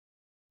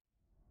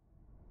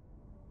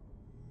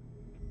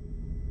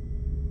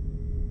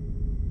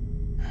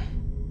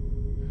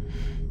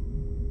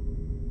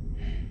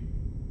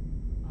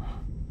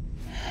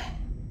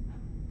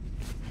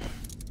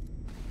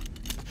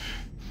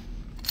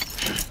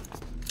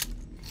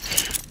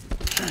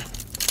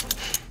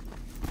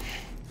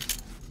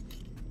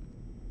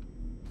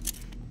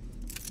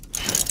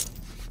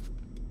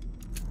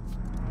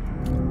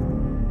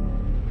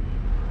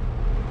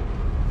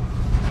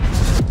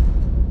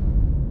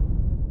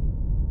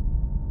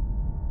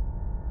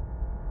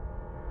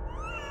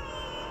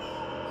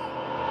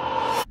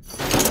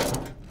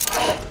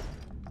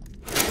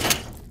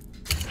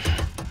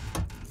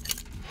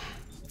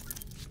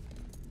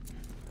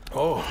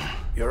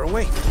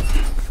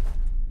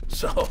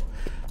So,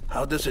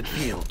 how does it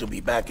feel to be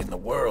back in the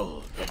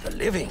world of the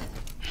living?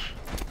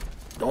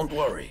 Don't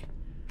worry.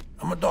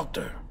 I'm a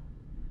doctor.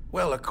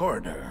 Well, a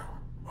coroner,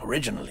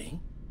 originally.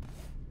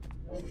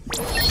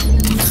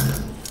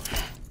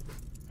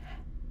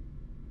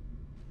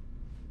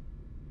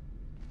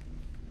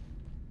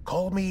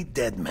 Call me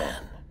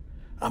Deadman.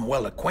 I'm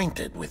well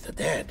acquainted with the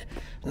dead.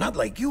 Not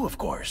like you, of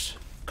course.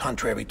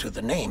 Contrary to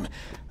the name,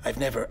 I've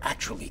never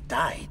actually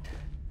died.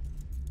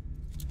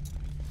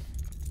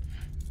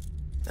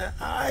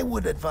 I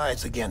would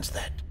advise against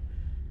that.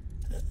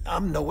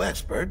 I'm no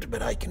expert,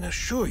 but I can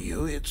assure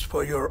you it's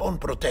for your own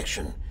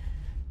protection.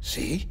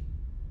 See?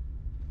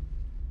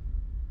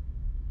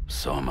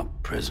 So I'm a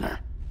prisoner.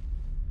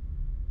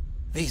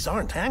 These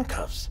aren't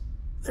handcuffs.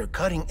 They're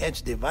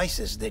cutting-edge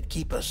devices that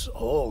keep us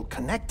all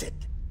connected.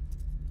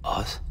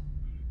 Us?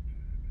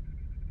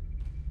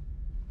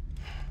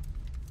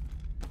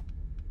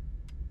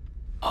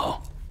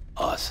 Oh,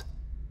 us.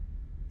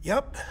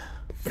 Yup.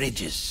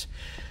 Bridges.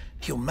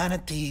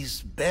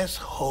 Humanity's best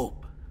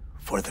hope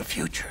for the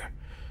future.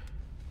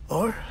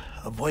 Or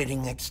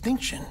avoiding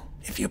extinction,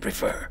 if you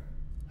prefer.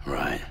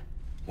 Right.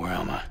 Where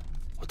am I?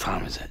 What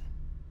time is it?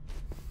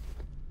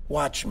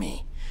 Watch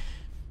me.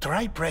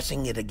 Try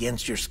pressing it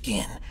against your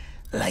skin,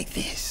 like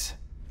this.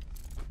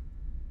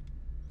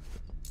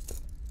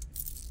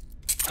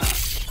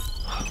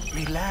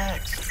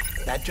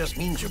 Relax. That just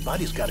means your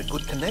body's got a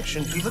good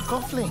connection to the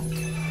cufflink.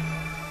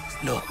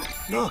 Look,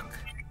 look.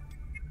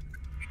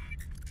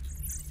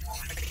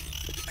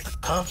 The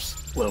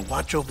cuffs will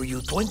watch over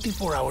you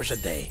 24 hours a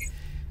day.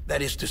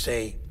 That is to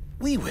say,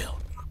 we will.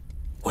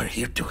 We're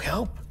here to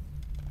help.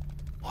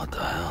 What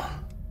the hell?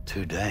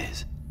 2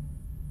 days?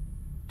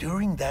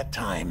 During that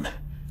time,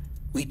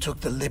 we took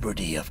the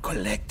liberty of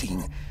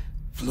collecting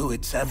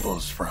fluid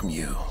samples from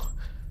you.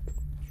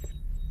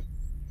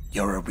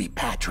 You're a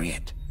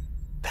repatriate.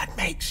 That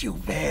makes you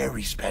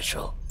very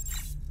special.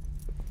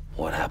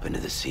 What happened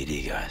to the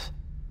CD guys?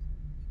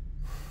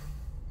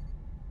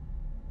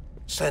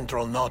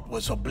 Central Knot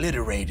was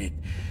obliterated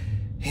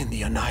in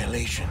the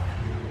Annihilation.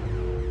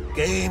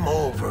 Game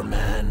over,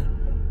 man.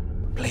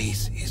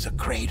 Place is a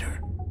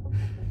crater.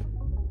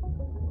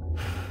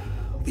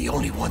 The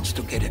only ones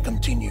to get to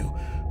continue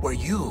were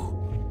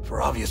you,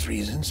 for obvious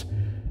reasons,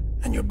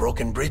 and your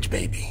broken bridge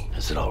baby.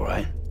 Is it all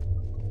right?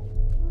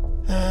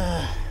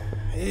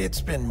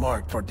 It's been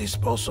marked for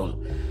disposal.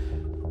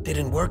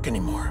 Didn't work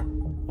anymore.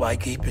 Why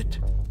keep it?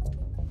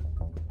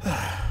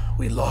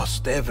 We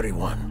lost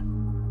everyone.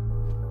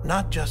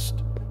 Not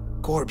just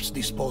corpse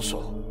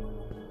disposal.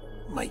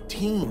 My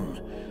team,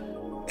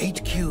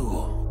 HQ,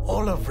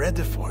 all of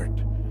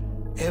Redefort,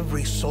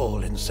 every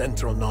soul in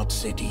Central Knot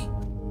City.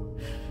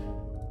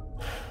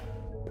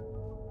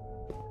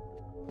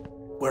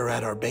 We're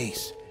at our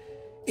base,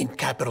 in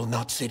Capital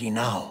Knot City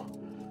now.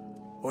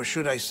 Or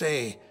should I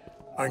say,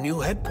 our new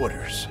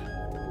headquarters.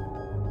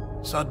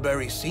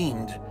 Sudbury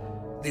seemed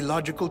the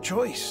logical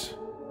choice.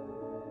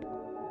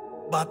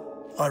 But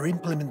our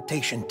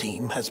implementation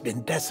team has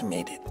been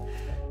decimated,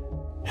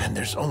 and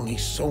there's only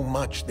so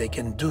much they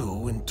can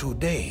do in 2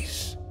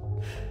 days.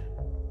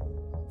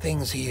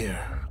 Things here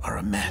are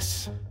a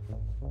mess.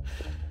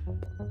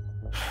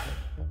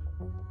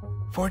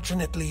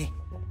 Fortunately,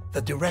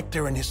 the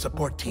director and his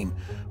support team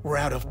were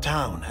out of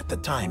town at the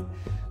time,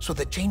 so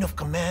the chain of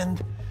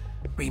command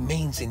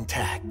remains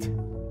intact.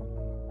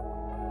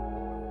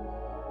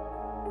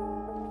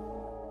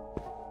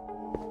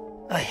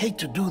 I hate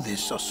to do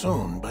this so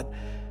soon, but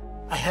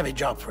I have a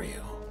job for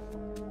you.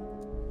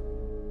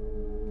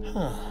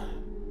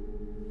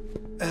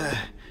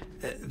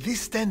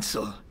 This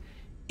stencil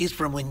is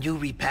from when you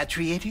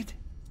repatriated?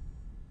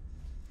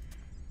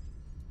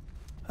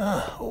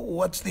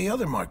 What's the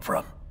other mark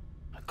from?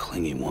 A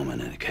clingy woman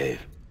in a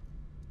cave.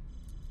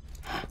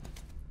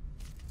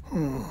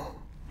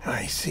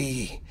 I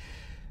see.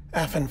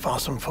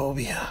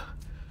 Aphenphosmphobia.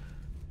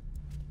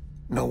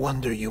 No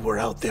wonder you were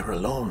out there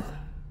alone,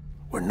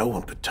 where no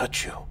one could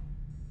touch you.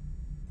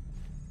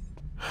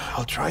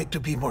 I'll try to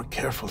be more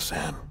careful,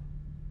 Sam.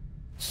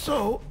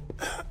 So,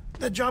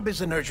 the job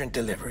is an urgent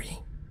delivery.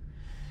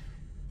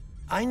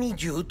 I need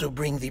you to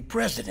bring the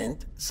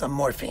president some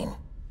morphine.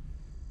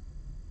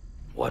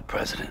 What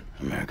president?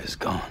 America's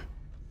gone.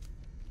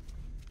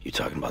 You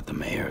talking about the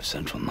mayor of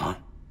Central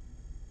Knot?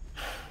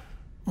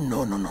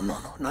 No,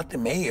 not the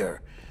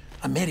mayor.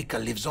 America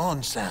lives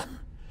on, Sam.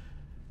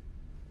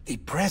 The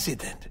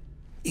president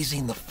is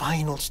in the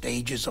final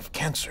stages of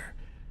cancer,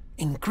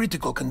 in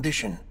critical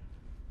condition,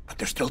 but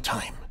there's still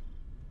time.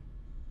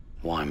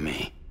 Why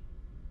me?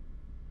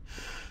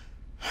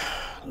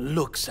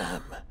 Look,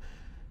 Sam.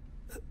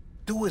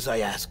 Do as I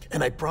ask,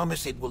 and I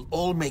promise it will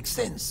all make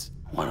sense.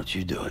 Why don't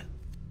you do it?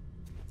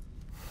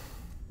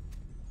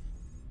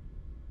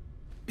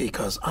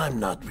 Because I'm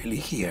not really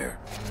here.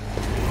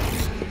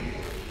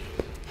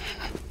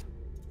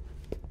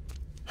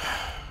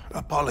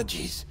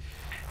 Apologies.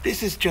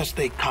 This is just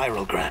a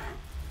chiralgram.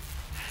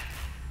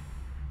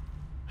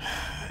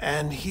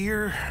 And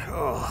here,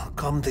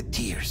 come the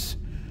tears.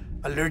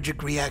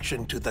 Allergic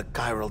reaction to the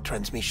chiral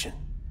transmission.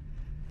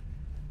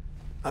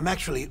 I'm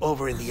actually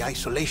over in the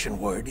isolation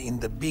ward in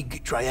the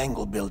big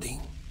triangle building.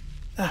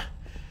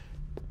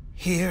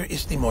 Here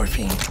is the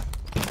morphine.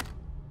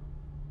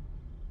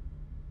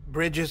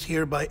 Bridges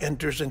hereby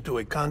enters into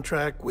a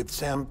contract with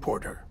Sam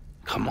Porter.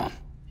 Come on,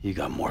 you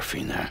got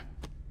morphine there.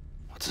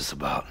 What's this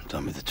about?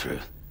 Tell me the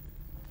truth.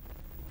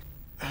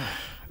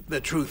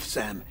 The truth,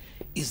 Sam,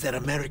 is that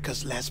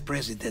America's last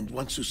president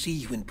wants to see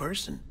you in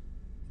person.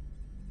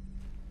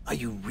 Are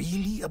you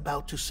really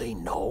about to say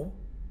no?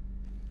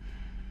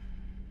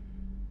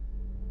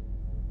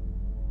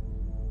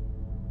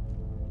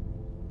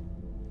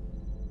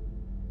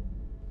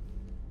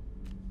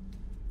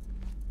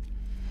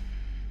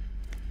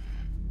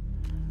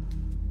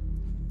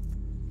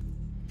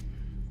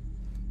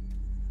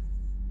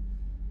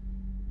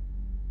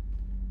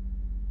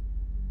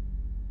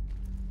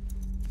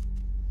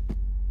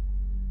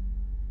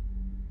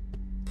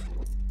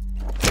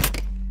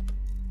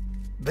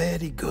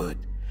 Very good.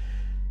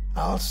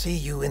 I'll see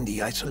you in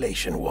the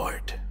isolation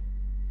ward.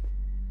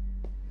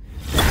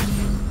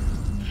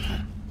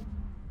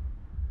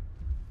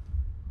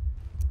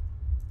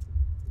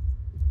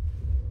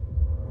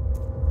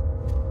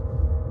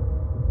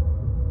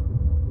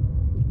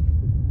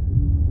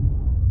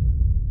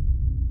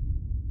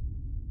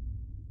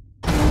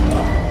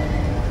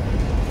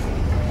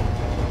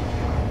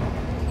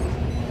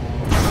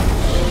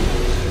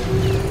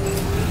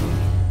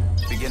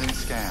 Beginning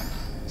scan.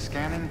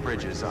 Scanning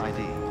Bridges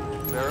ID.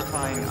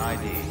 Verifying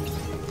ID.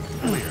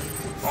 Clear.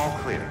 All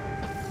clear.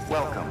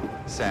 Welcome,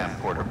 Sam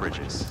Porter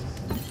Bridges.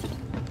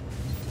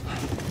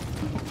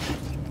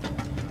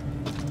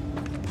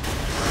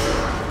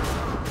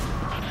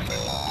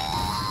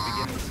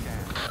 Beginning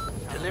scan.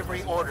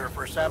 Delivery order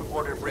for Sam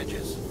Porter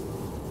Bridges.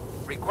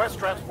 Request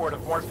transport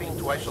of morphine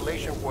to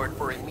isolation ward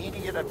for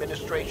immediate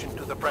administration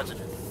to the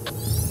president.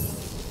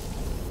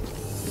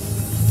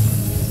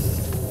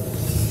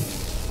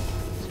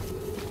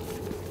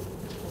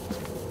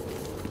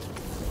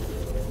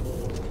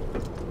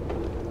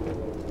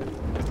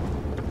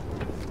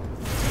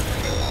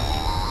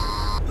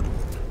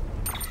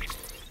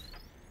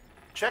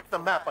 Check the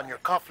map on your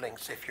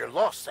cufflinks if you're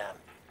lost, Sam.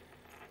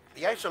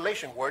 The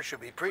isolation word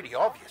should be pretty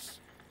obvious.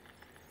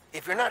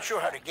 If you're not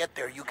sure how to get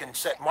there, you can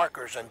set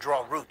markers and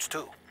draw routes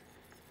too.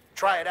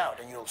 Try it out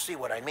and you'll see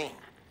what I mean.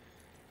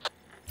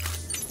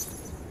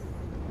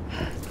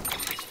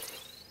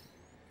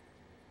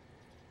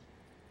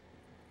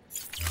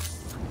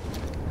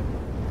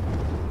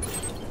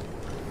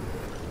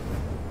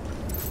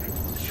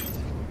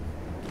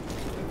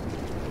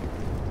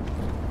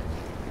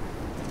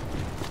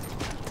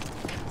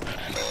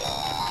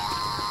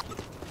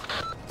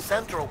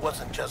 Central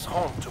wasn't just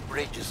home to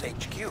Bridges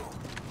HQ.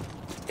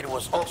 It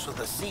was also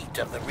the seat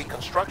of the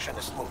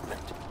Reconstructionist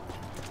movement.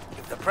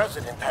 If the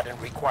president hadn't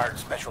required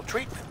special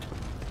treatment,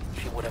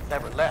 she would have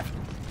never left.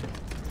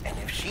 And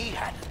if she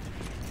hadn't,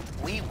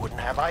 we wouldn't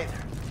have either.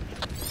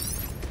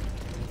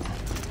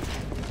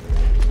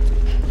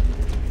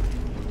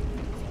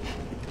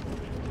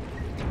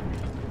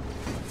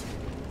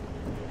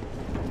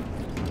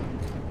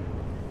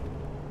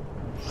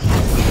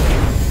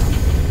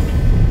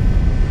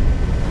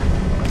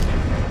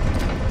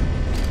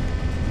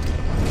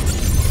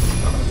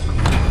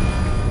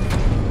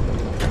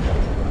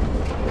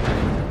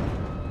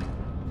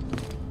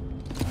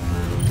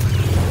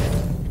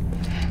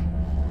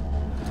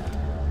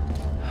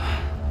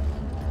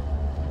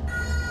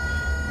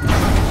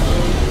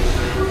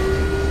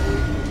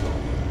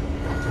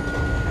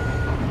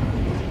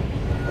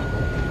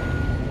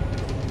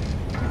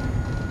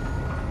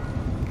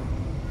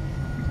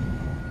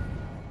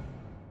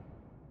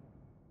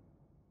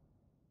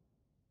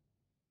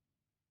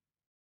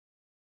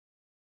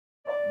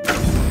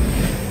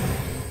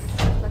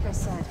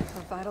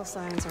 Vital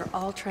signs are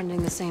all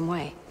trending the same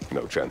way.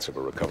 No chance of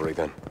a recovery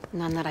then?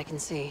 None that I can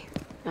see.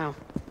 No.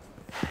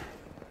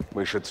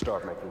 We should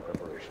start making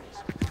preparations.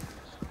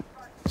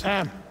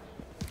 Sam.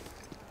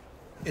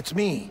 It's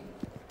me,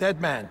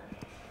 Deadman.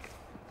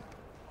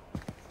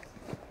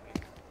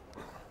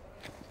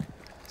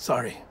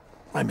 Sorry,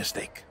 my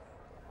mistake.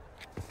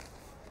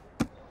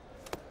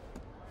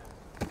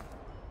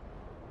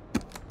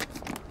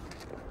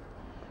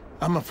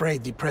 I'm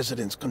afraid the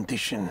president's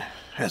condition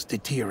has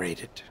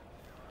deteriorated.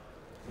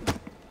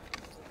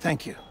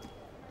 Thank you.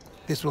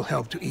 This will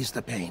help to ease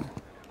the pain.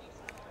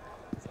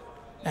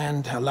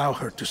 And allow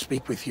her to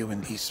speak with you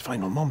in these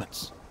final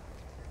moments.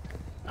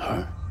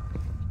 Her?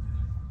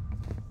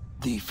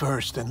 The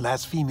first and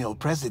last female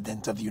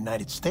president of the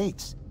United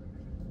States.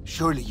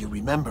 Surely you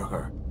remember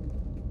her.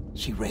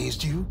 She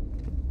raised you?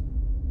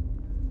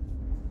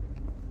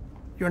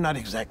 You're not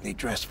exactly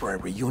dressed for a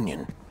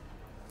reunion.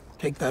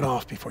 Take that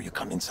off before you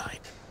come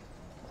inside.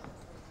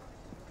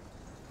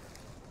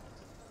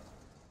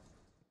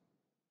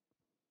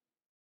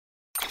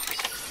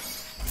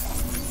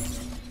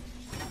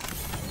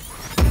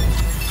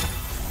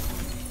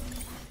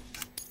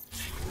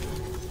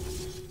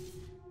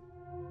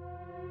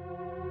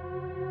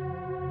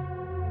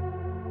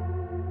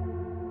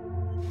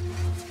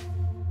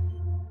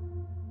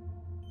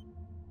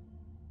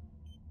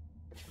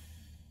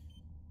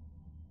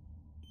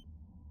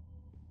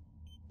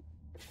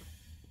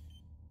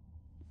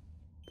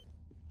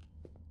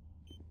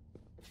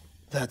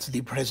 That's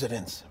the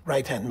president's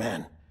right-hand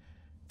man,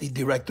 the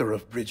director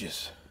of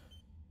bridges.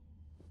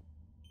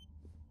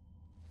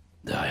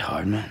 Die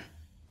Hard Man?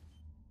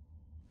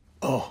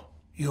 Oh,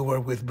 you were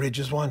with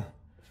Bridges 1?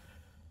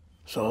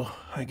 So,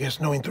 I guess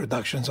no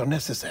introductions are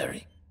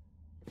necessary.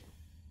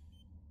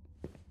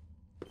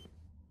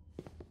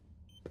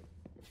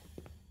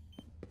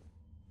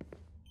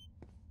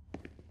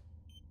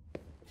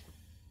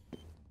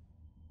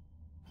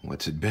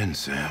 What's it been,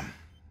 Sam?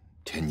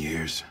 10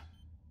 years?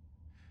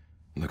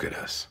 Look at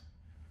us.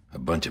 A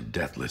bunch of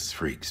deathless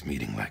freaks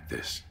meeting like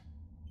this.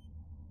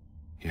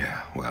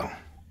 Yeah, well,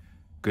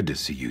 good to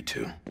see you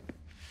two.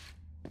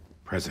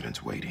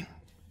 President's waiting.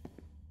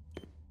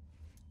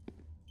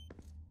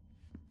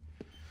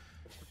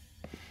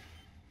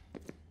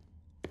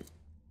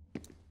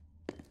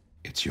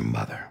 It's your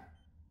mother,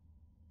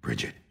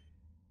 Bridget.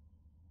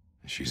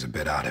 She's a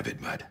bit out of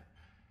it, but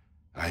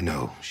I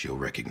know she'll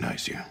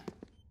recognize you.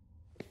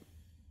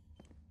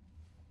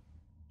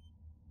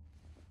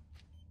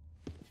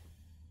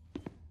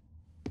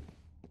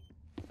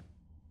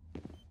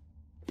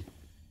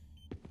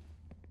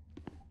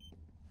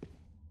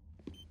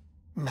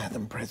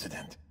 Madam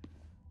President,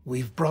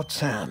 we've brought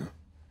Sam.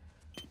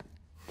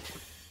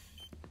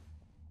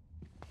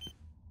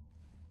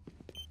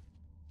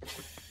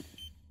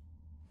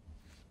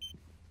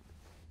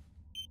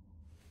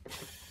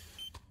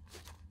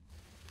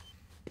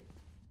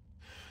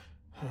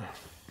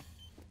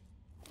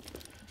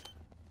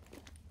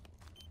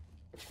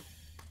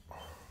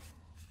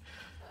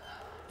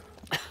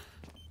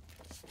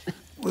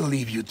 We'll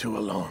leave you two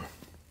alone.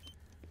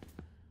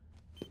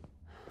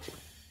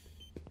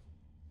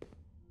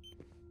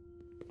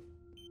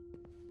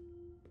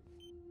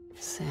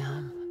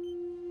 Sam,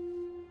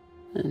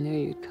 I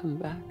knew you'd come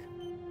back.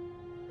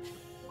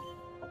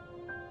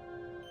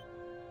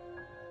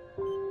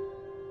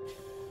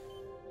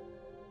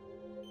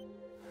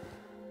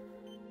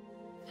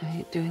 Are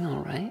you doing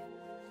all right?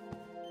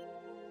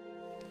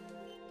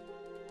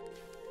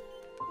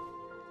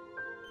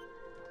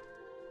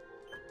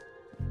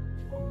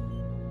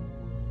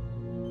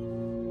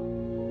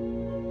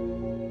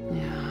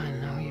 Yeah, I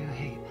know you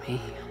hate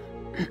me.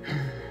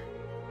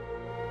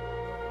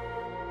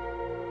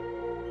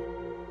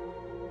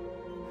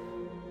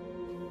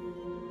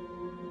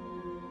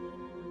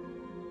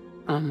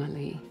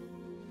 Amelie.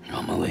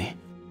 Amelie?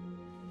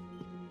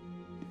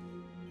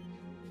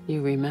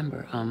 You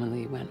remember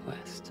Amelie went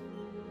west.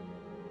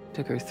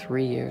 Took her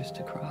 3 years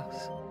to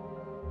cross.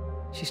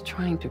 She's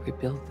trying to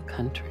rebuild the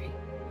country.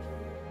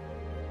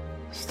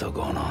 Still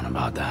going on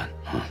about that,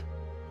 huh?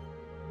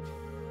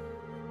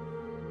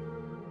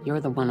 You're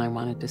the one I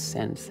wanted to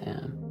send,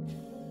 Sam.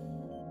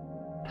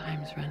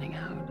 Time's running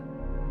out.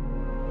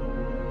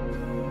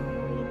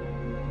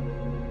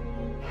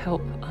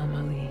 Help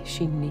Amelie.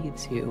 She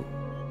needs you.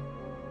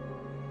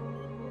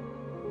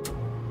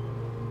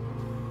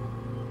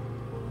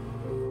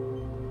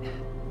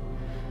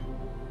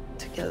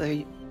 Together,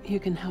 you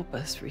can help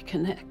us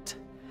reconnect.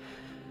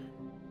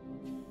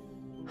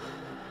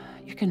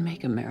 You can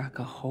make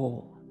America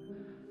whole.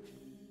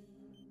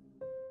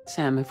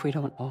 Sam, if we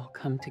don't all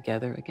come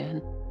together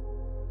again,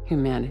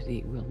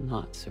 humanity will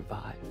not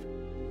survive.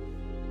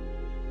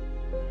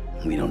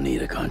 We don't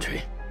need a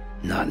country.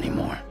 Not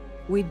anymore.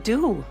 We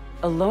do.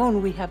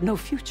 Alone, we have no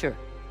future.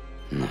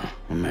 No,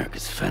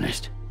 America's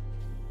finished.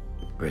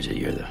 Bridget,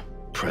 you're the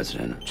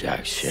president of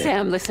jack shit.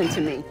 Sam, listen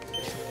to me.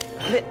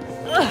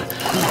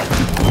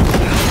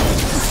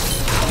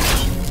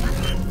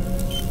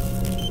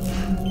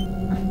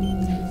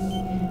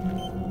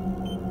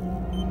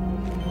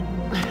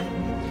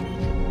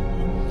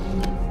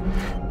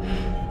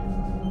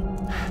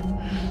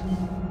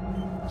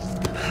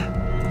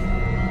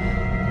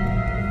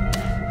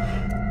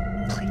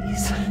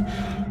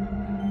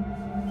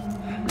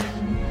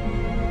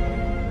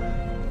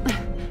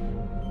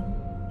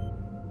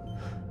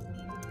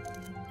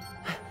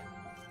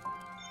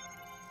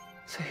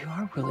 So you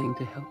are willing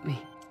to help me?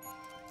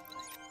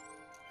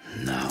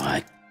 No,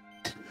 I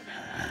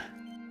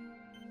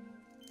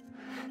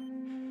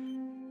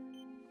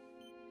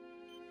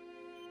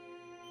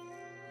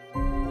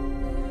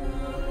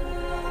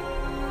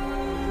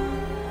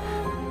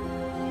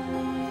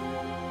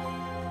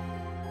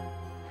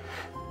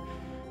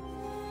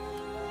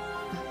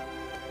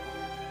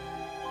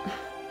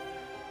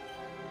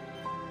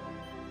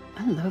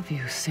love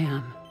you,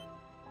 Sam.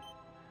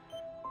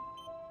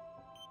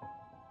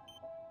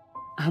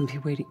 I'll be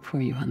waiting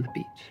for you on the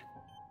beach.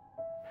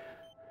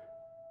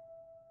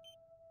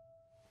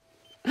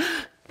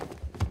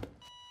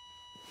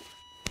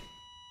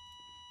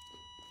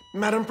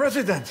 Madam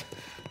President!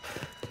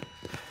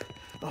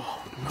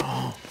 Oh,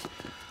 no.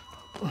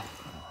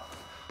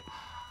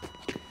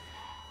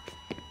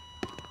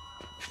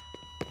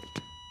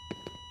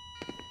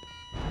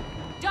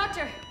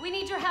 Doctor, we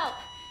need your help.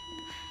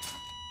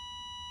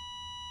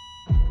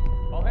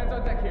 All hands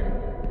on deck here.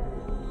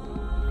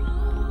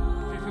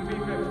 Season B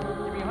fifth.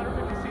 Give me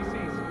 150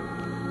 cc's.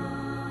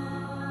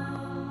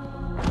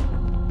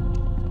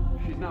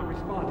 She's not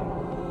responding.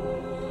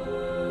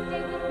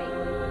 Stay with me.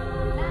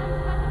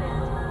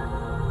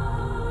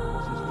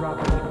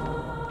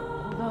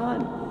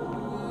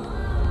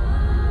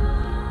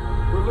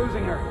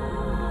 losing her.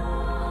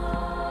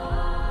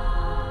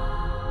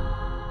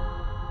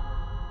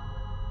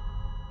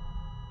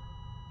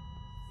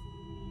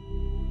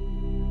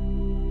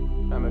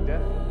 I'm a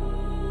death.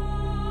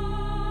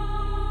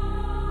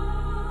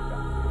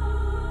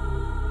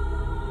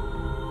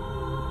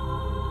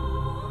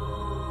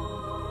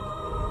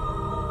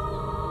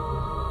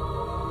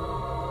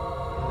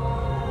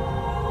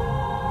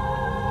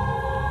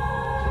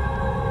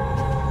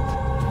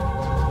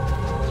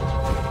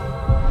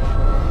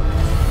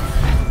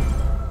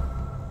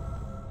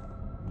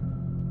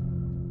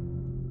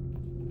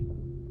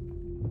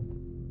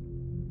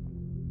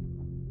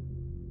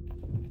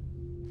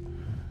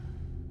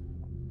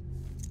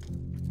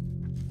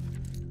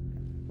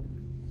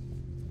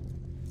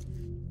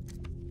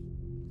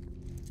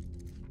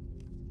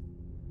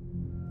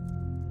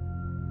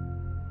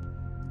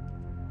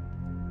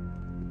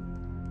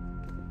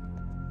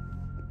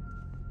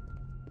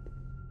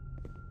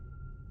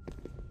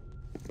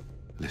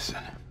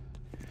 Listen,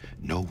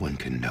 no one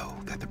can know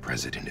that the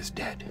president is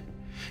dead.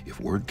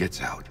 If word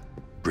gets out,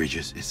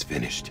 Bridges is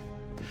finished.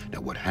 Now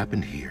what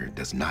happened here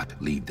does not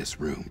leave this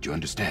room, do you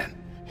understand?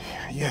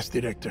 Yes,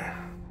 Director.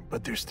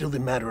 But there's still the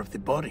matter of the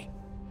body.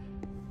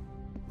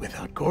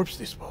 Without corpse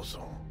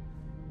disposal.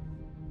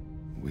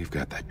 We've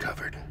got that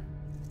covered.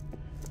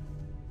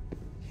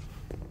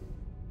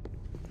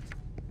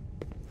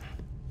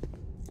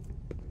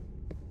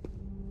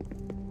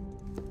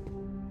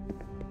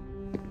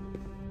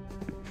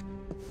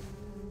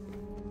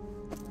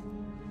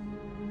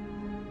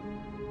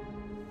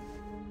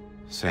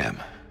 Sam,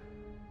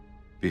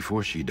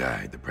 before she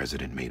died, the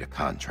president made a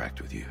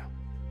contract with you.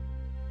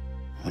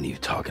 What are you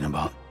talking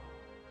about?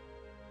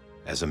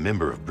 As a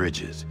member of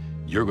Bridges,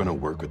 you're gonna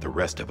work with the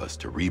rest of us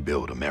to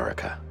rebuild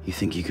America. You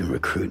think you can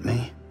recruit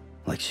me?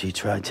 Like she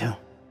tried to?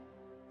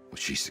 Well,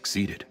 she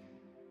succeeded.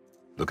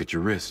 Look at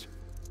your wrist.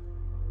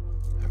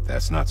 If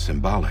that's not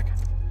symbolic,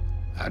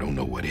 I don't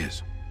know what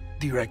is.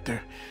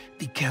 Director,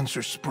 the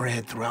cancer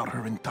spread throughout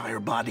her entire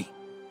body.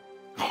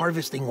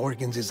 Harvesting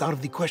organs is out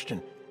of the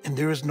question, and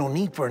there is no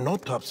need for an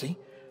autopsy.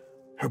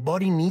 Her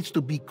body needs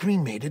to be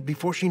cremated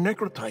before she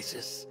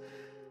necrotizes.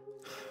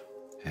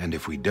 And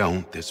if we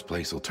don't, this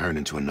place will turn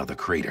into another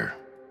crater.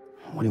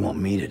 What do you want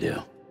me to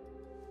do?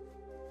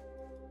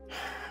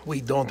 We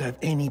don't have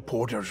any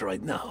porters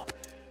right now.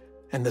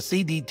 And the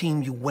CD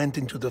team you went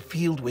into the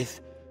field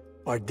with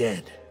are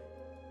dead.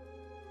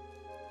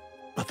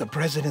 But the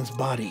president's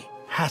body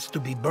has to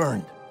be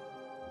burned.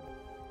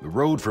 The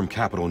road from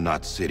Capital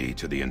Knot City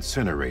to the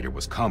incinerator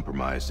was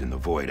compromised in the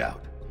void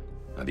out.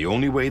 Now the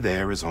only way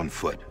there is on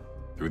foot,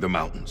 through the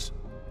mountains.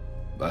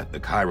 But the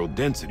chiral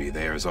density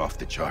there is off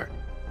the chart.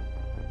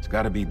 It's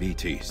gotta be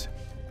BTs.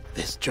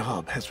 This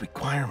job has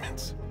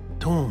requirements.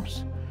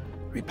 Tombs.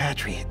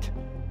 Repatriate.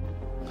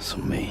 So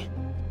me.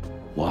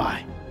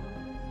 Why?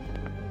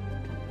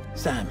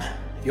 Sam,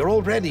 you're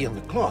already on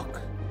the clock.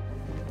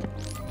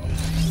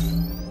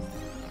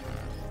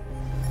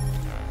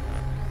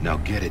 Now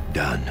get it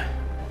done,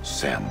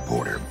 Sam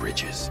Porter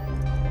Bridges.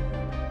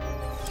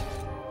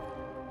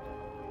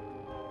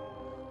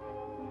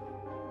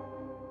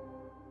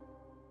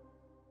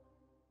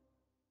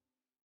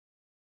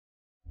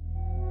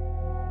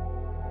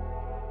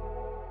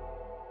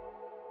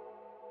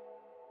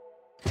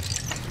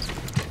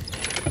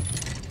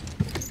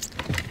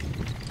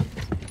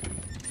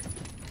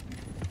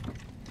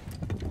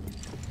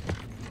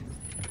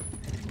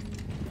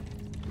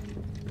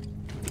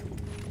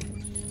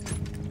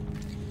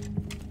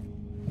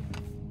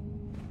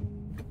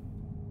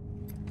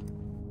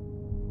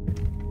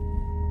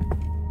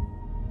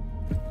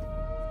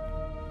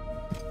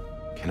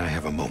 Can I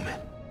have a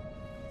moment?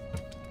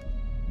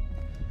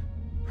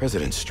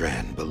 President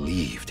Strand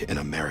believed in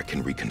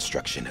American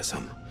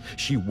Reconstructionism.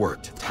 She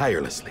worked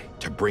tirelessly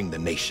to bring the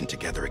nation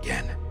together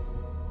again.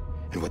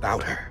 And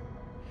without her,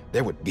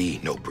 there would be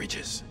no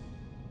Bridges.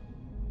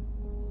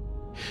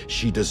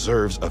 She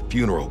deserves a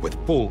funeral with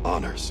full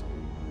honors.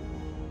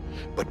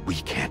 But we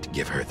can't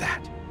give her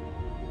that.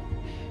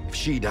 If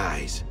she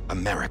dies,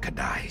 America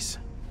dies.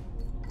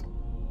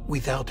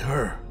 Without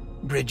her,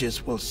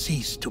 Bridges will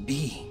cease to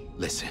be.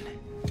 Listen.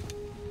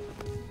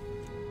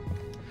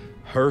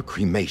 Her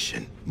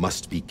cremation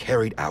must be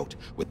carried out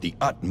with the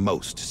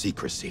utmost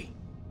secrecy.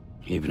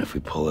 Even if we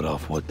pull it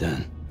off, what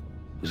then?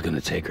 Who's gonna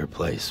take her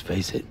place?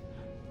 Face it,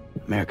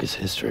 America's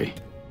history.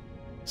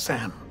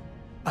 Sam,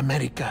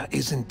 America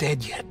isn't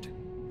dead yet.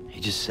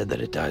 He just said that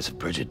it dies if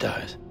Bridget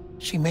dies.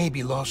 She may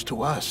be lost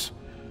to us,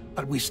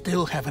 but we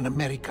still have an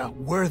America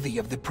worthy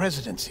of the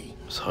presidency.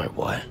 Sorry,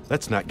 what?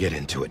 Let's not get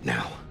into it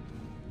now.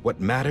 What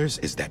matters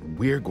is that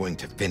we're going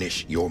to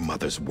finish your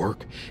mother's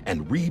work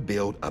and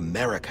rebuild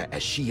America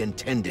as she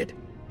intended.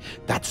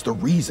 That's the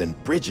reason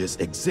Bridges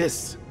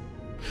exists.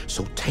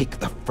 So take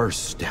the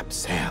first step,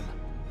 Sam,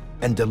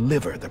 and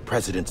deliver the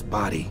president's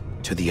body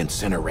to the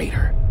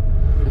incinerator.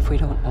 If we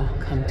don't all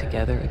come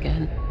together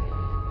again,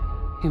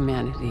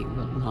 humanity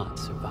will not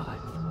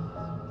survive.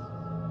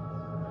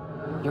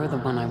 You're the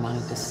one I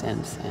wanted to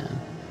send, Sam.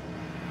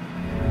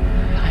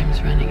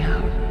 Time's running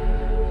out.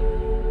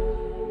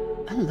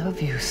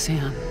 love you,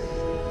 Sam.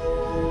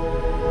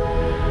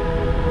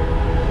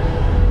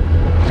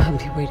 I'll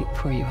be waiting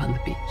for you on the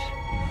beach.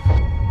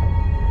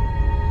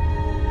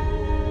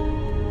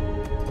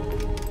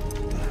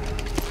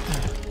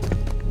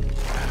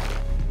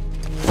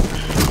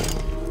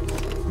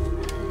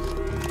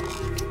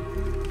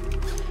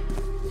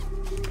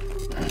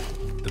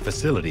 The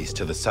facilities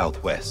to the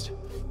southwest.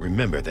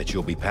 Remember that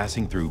you'll be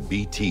passing through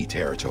BT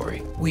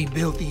territory. We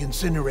built the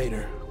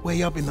incinerator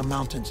way up in the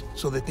mountains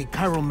so that the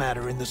chiral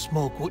matter in the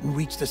smoke wouldn't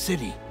reach the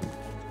city.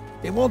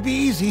 It won't be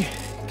easy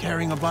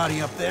carrying a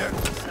body up there.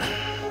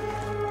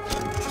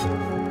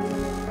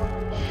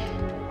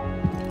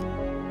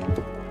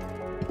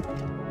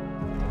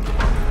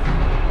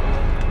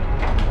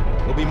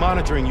 We'll be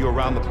monitoring you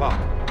around the clock.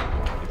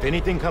 If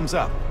anything comes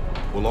up,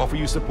 we'll offer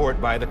you support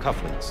via the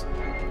cufflinks.